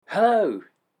Hello,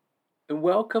 and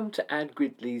welcome to Ad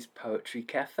Gridley's Poetry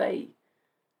Cafe,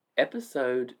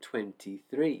 episode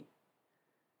 23.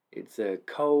 It's a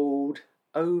cold,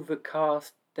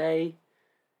 overcast day.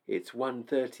 It's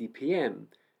 1:30 p.m.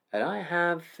 and I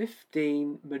have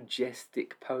 15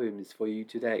 majestic poems for you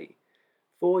today,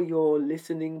 for your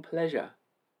listening pleasure.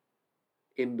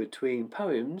 In between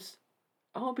poems,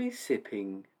 I'll be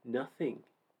sipping nothing.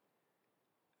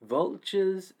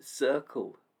 Vultures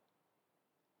circle.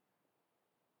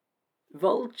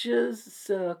 Vultures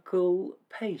circle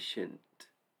patient,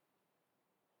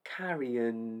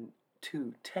 carrion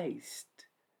to taste,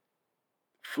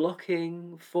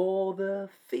 flocking for the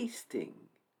feasting.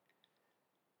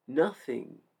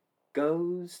 Nothing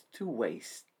goes to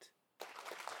waste.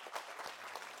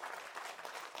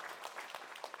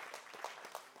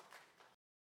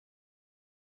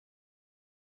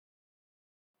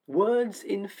 Words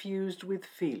infused with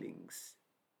feelings.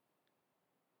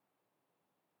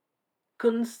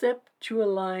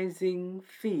 Conceptualizing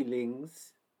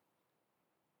feelings,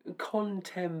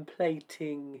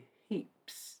 contemplating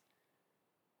heaps.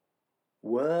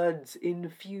 Words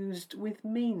infused with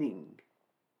meaning,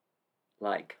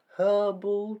 like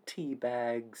herbal tea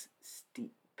bags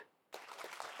steep.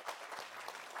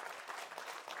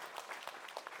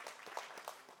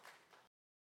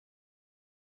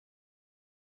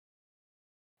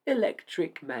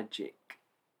 Electric magic.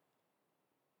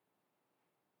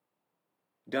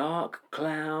 Dark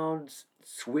clouds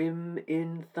swim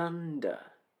in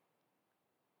thunder.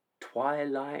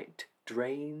 Twilight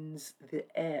drains the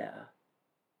air.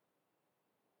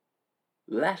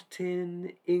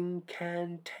 Latin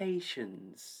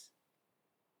incantations.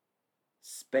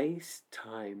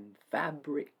 Space-time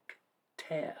fabric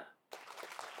tear.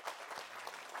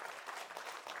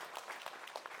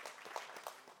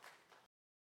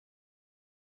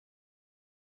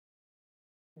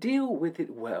 Deal with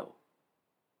it well.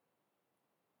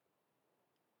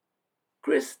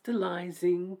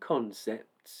 Crystallizing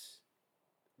concepts,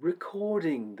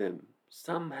 recording them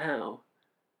somehow.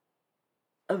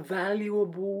 A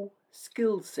valuable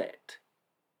skill set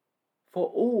for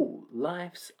all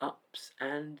life's ups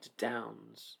and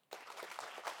downs.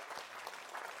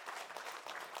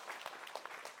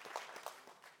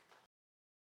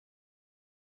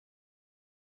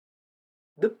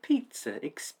 The pizza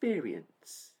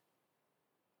experience.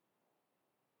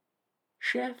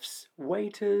 Chefs,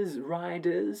 waiters,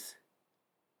 riders,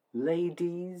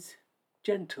 ladies,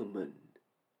 gentlemen.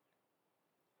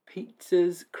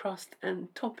 Pizza's crust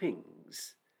and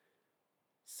toppings.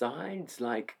 Sides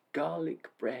like garlic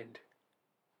bread.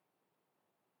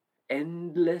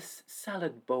 Endless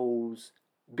salad bowls,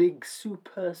 big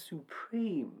super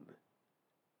supreme.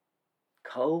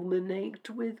 Culminate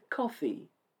with coffee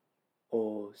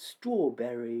or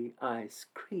strawberry ice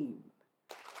cream.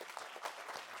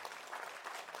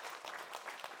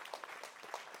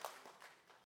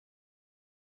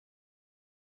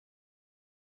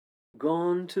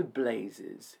 Gone to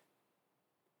blazes.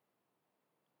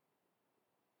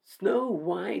 Snow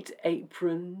white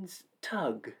aprons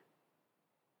tug.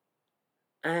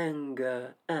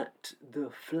 Anger at the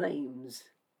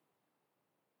flames.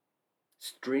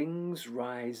 Strings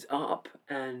rise up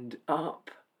and up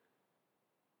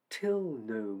till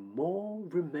no more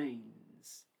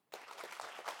remains.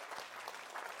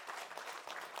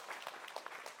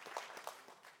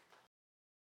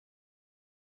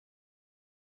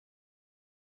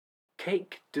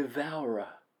 Cake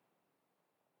devourer.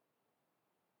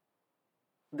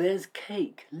 There's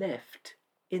cake left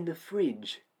in the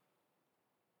fridge.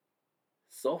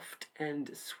 Soft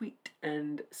and sweet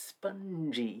and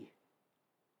spongy.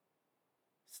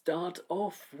 Start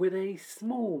off with a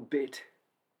small bit.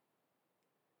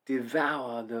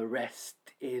 Devour the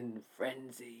rest in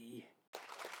frenzy.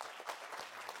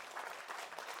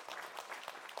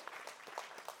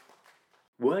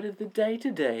 Word of the day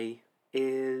today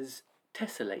is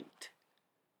tessellate.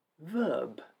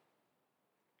 Verb.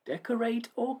 Decorate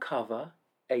or cover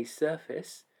a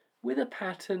surface with a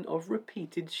pattern of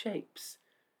repeated shapes,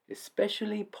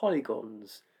 especially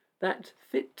polygons that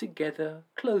fit together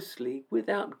closely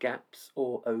without gaps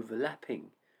or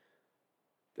overlapping.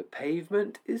 The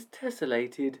pavement is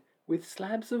tessellated with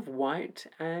slabs of white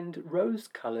and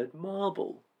rose-coloured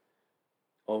marble.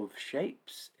 Of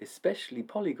shapes, especially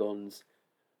polygons,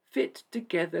 fit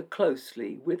together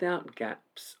closely without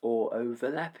gaps or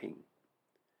overlapping.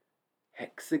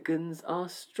 Hexagons are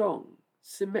strong,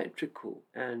 symmetrical,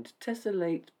 and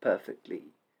tessellate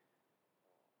perfectly.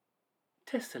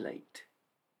 Tessellate.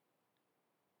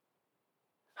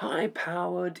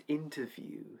 High-powered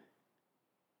interview.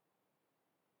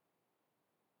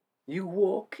 You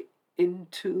walk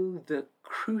into the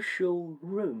crucial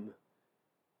room.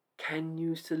 Can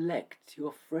you select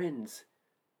your friends?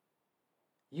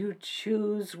 You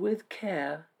choose with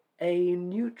care a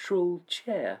neutral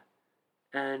chair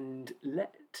and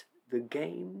let the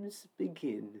games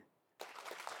begin.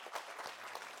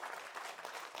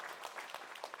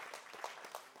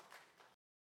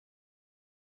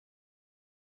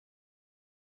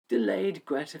 Delayed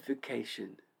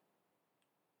gratification.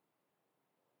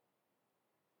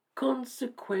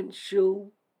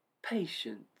 Consequential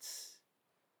patience.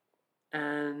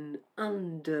 An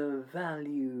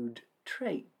undervalued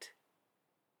trait.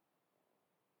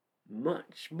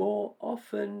 Much more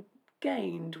often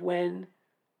gained when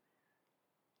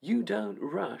you don't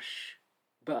rush,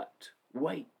 but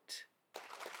wait.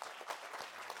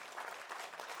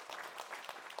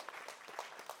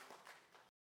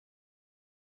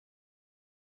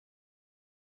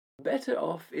 Better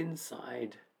off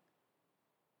inside.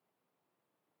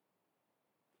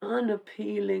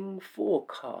 Unappealing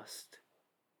forecast.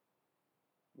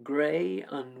 Grey,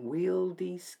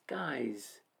 unwieldy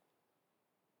skies.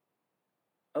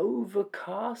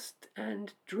 Overcast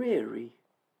and dreary.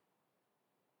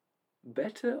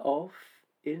 Better off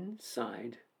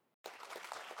inside.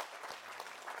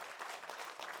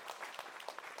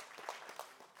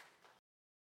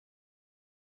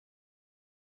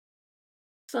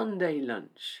 Sunday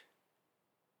lunch.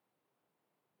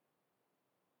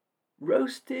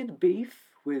 Roasted beef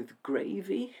with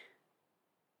gravy,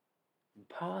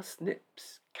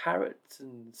 parsnips, carrots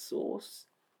and sauce,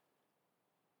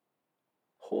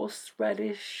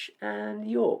 horseradish and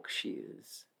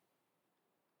Yorkshires.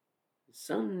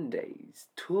 Sunday's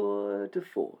tour de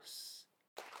force.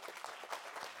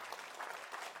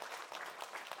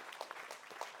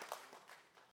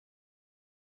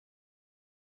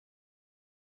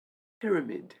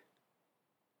 Pyramid.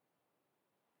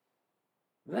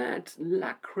 That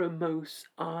lachrymose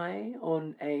eye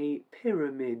on a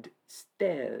pyramid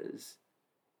stares,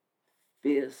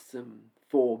 fearsome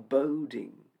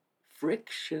foreboding,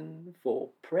 friction for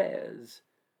prayers.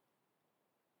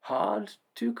 Hard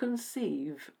to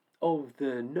conceive of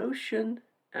the notion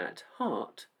at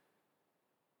heart.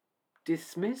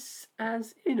 Dismiss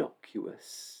as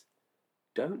innocuous.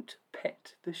 Don't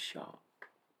pet the shark.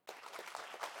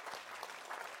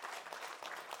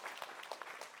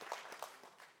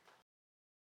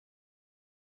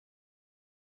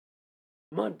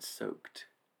 Mud-soaked.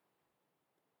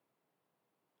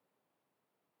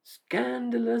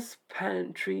 Scandalous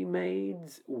pantry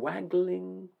maids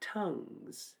waggling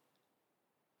tongues.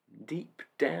 Deep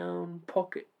down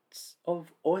pockets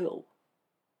of oil.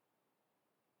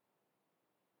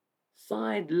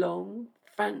 Sidelong,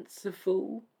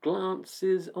 fanciful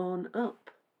glances on up.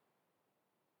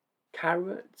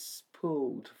 Carrots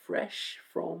pulled fresh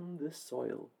from the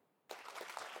soil.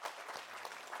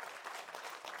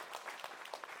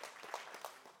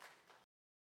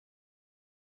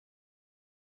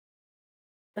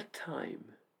 A time.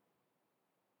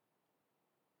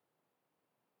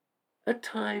 A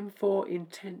time for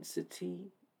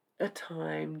intensity, a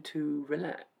time to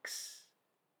relax.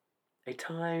 A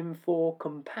time for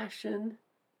compassion,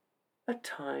 a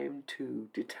time to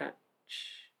detach.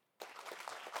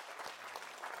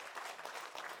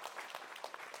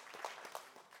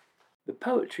 The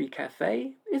Poetry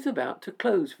Cafe is about to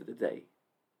close for the day.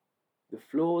 The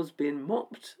floor's been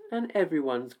mopped and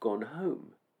everyone's gone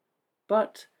home.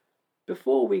 But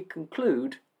before we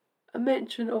conclude, a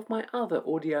mention of my other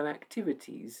audio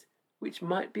activities which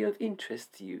might be of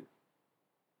interest to you.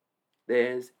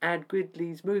 There's Ad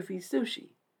Gridley's movie Sushi.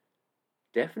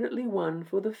 Definitely one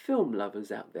for the film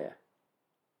lovers out there.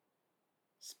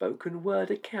 Spoken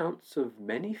word accounts of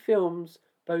many films,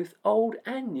 both old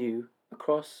and new,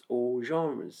 across all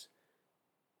genres.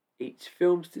 Each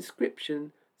film's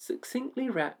description succinctly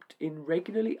wrapped in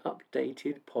regularly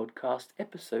updated podcast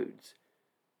episodes,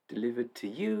 delivered to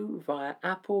you via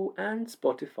Apple and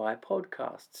Spotify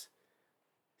podcasts.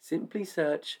 Simply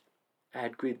search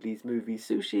Ad Gridley's movie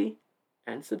Sushi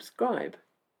and subscribe.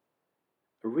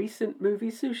 A recent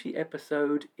movie Sushi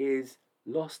episode is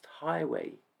Lost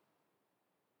Highway.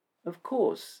 Of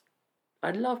course,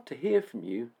 I'd love to hear from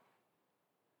you.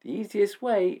 The easiest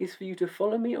way is for you to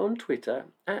follow me on Twitter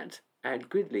at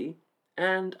 @AdGridley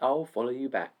and I'll follow you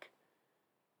back.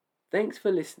 Thanks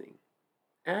for listening.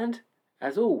 And,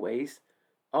 as always,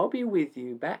 I'll be with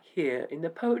you back here in the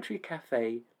Poetry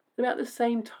Cafe about the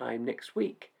same time next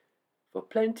week for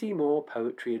plenty more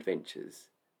poetry adventures.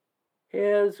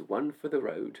 Here's one for the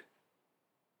road.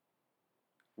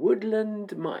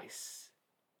 Woodland Mice.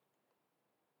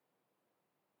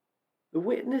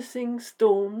 witnessing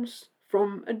storms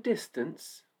from a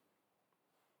distance,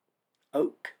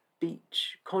 oak,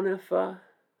 beech, conifer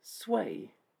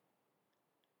sway,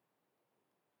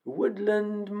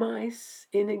 woodland mice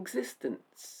in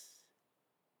existence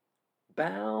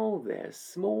bow their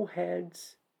small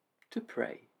heads to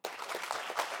pray.